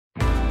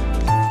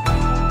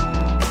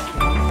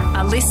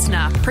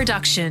listener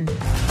production.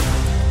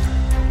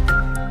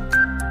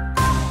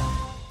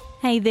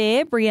 Hey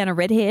there, Brianna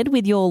Redhead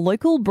with your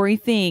local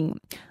briefing.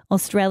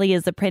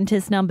 Australia's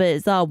apprentice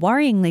numbers are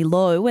worryingly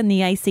low and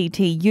the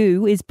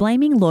ACTU is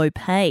blaming low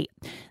pay.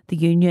 The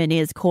union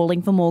is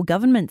calling for more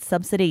government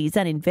subsidies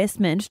and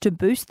investment to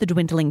boost the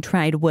dwindling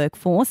trade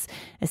workforce.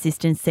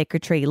 Assistant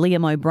Secretary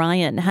Liam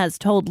O'Brien has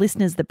told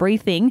listeners the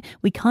briefing,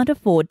 we can't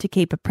afford to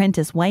keep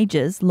apprentice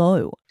wages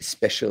low.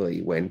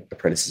 Especially when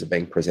apprentices are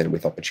being presented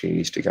with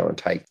opportunities to go and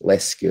take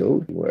less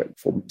skilled work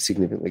for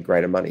significantly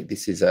greater money.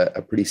 This is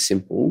a pretty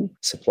simple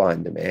supply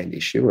and demand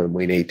issue and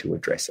we need to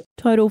address it.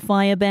 Total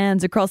fire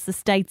bans across the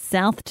state's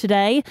south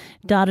today.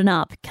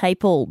 Dardanup,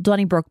 Capel,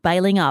 Donnybrook,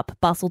 Balingup,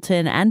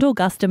 Busselton and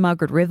Augusta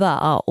Margaret River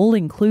are all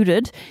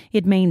included.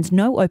 It means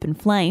no open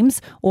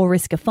flames or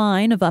risk a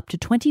fine of up to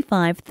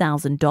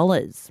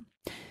 $25,000.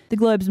 The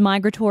globe's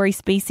migratory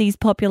species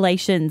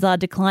populations are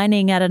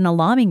declining at an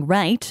alarming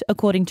rate,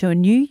 according to a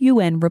new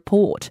UN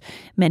report.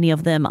 Many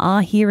of them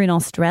are here in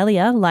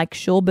Australia, like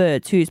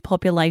shorebirds, whose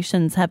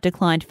populations have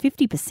declined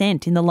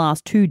 50% in the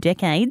last 2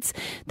 decades.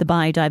 The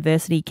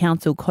Biodiversity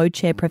Council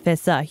co-chair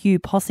Professor Hugh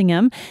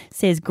Possingham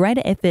says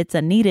greater efforts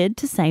are needed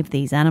to save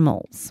these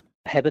animals.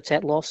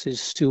 Habitat loss is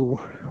still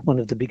one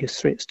of the biggest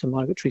threats to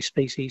migratory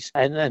species,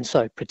 and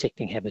so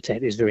protecting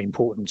habitat is very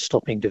important.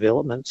 Stopping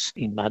developments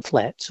in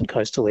mudflats and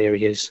coastal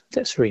areas,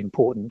 that's very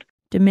important.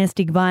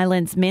 Domestic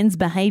violence men's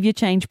behaviour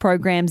change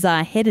programs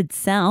are headed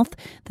south.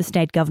 The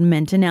state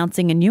government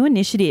announcing a new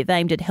initiative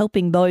aimed at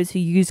helping those who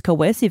use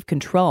coercive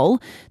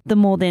control. The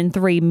more than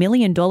 $3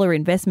 million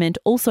investment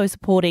also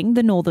supporting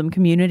the northern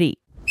community.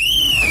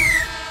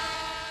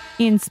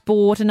 In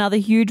sport, another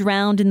huge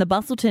round in the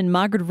Busselton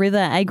Margaret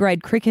River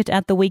A-grade cricket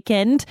at the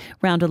weekend.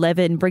 Round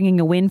 11 bringing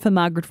a win for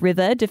Margaret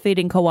River,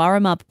 defeating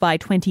Cowarum by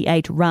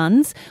 28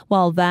 runs,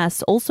 while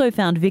Vass also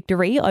found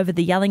victory over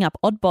the Yallingup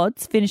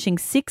Oddbods, finishing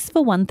 6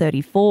 for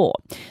 134.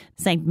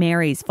 St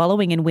Mary's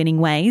following in winning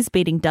ways,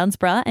 beating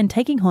Dunsborough and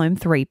taking home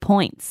 3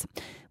 points.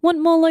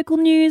 Want more local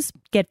news?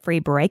 Get free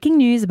breaking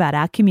news about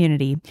our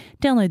community.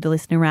 Download the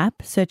Listener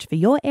app, search for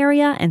your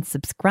area and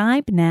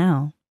subscribe now.